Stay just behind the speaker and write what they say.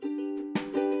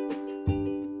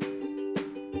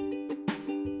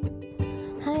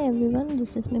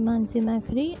this is Mimansi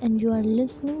Makri, and you are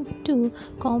listening to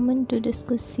Common to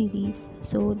Discuss series.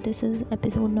 So, this is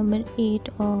episode number 8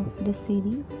 of the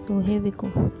series. So, here we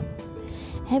go.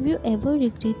 Have you ever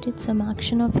regretted some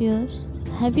action of yours?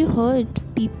 Have you hurt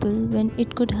people when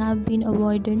it could have been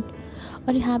avoided?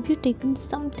 Or have you taken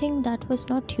something that was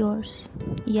not yours?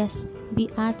 Yes, we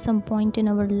at some point in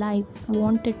our life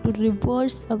wanted to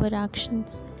reverse our actions,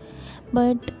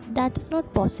 but that is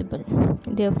not possible.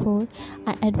 Therefore,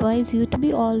 I advise you to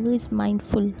be always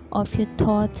mindful of your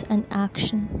thoughts and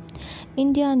action.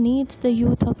 India needs the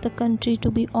youth of the country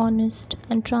to be honest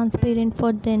and transparent,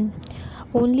 for then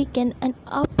only can an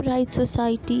upright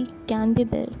society can be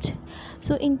built.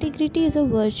 So integrity is a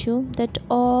virtue that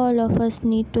all of us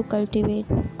need to cultivate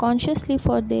consciously,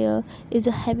 for there is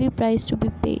a heavy price to be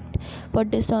paid for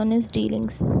dishonest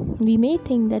dealings. We may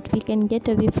think that we can get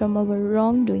away from our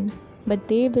wrongdoing, but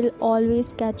they will always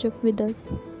catch up with us.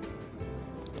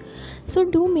 So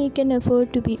do make an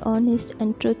effort to be honest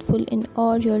and truthful in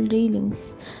all your dealings,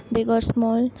 big or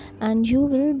small, and you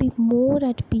will be more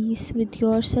at peace with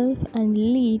yourself and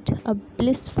lead a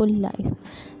blissful life.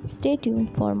 Stay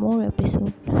tuned for more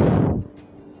episodes.